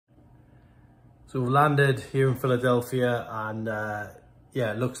So we've landed here in Philadelphia, and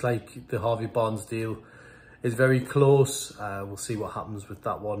yeah, it looks like the Harvey Barnes deal is very close. We'll see what happens with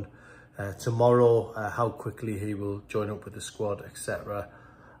that one tomorrow, how quickly he will join up with the squad, etc.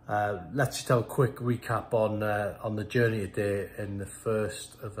 Let's just have a quick recap on the journey today in the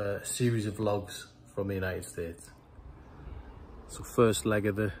first of a series of vlogs from the United States. So first leg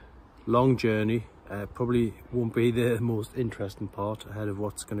of the long journey, probably won't be the most interesting part ahead of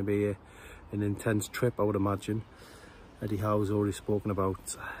what's going to be an intense trip, I would imagine. Eddie Howe's already spoken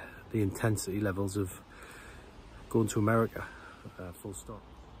about the intensity levels of going to America, full stop.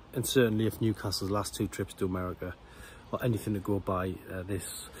 And certainly if Newcastle's last two trips to America or anything to go by,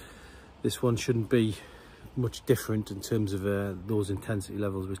 this one shouldn't be much different in terms of those intensity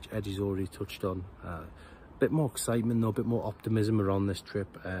levels, which Eddie's already touched on. A bit more excitement though, a bit more optimism around this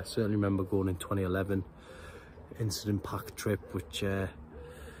trip. Certainly remember going in 2011, incident-packed trip, which a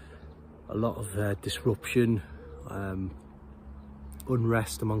lot of disruption,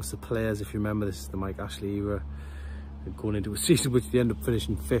 unrest amongst the players. If you remember, this is the Mike Ashley era, going into a season which they end up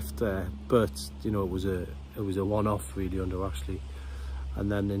finishing 5th, but you know, it was a one-off really under Ashley.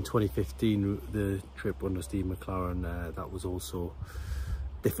 And then in 2015, the trip under Steve McLaren, that was also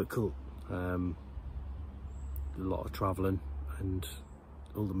difficult. A lot of travelling, and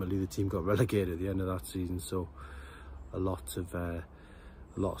ultimately the team got relegated at the end of that season. So a lot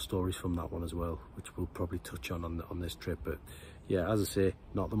of stories from that one as well, which we'll probably touch on this trip. But yeah, as I say,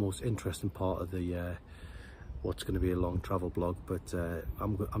 not the most interesting part of the what's going to be a long travel blog. But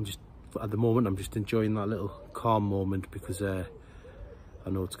I'm just, at the moment, I'm just enjoying that little calm moment, because I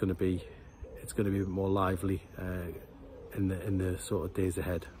know it's going to be a bit more lively in the sort of days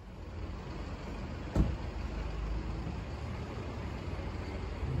ahead.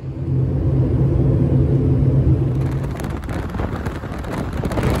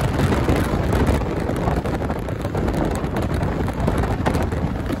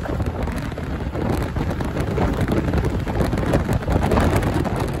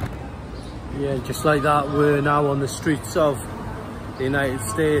 Yeah, just like that, we're now on the streets of the United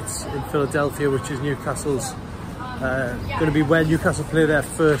States in Philadelphia, which is Newcastle's going to be where Newcastle play their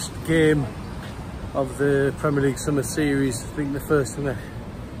first game of the Premier League Summer Series. I think the first thing that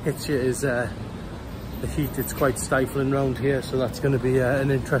hits you is the heat. It's quite stifling around here, so that's going to be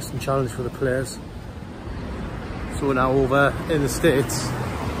an interesting challenge for the players. So we're now over in the States,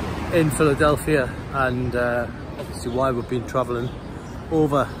 in Philadelphia, and obviously why we've been travelling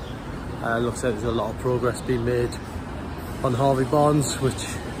over. Looks like there's a lot of progress being made on Harvey Barnes, which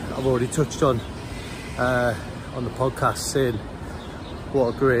I've already touched on the podcast, saying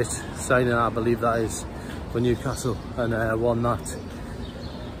what a great signing I believe that is for Newcastle, and one that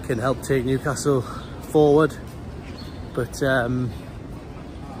can help take Newcastle forward. But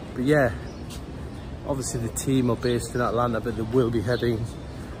yeah, obviously the team are based in Atlanta, but they will be heading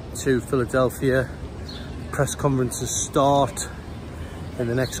to Philadelphia. Press conferences start in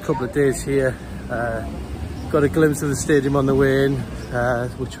the next couple of days here. Got a glimpse of the stadium on the way in,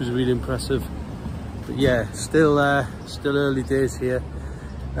 which was really impressive. But yeah, still early days here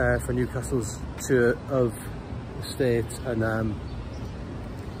for Newcastle's tour of the States, and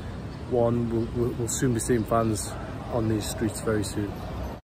we'll soon be seeing fans on these streets very soon.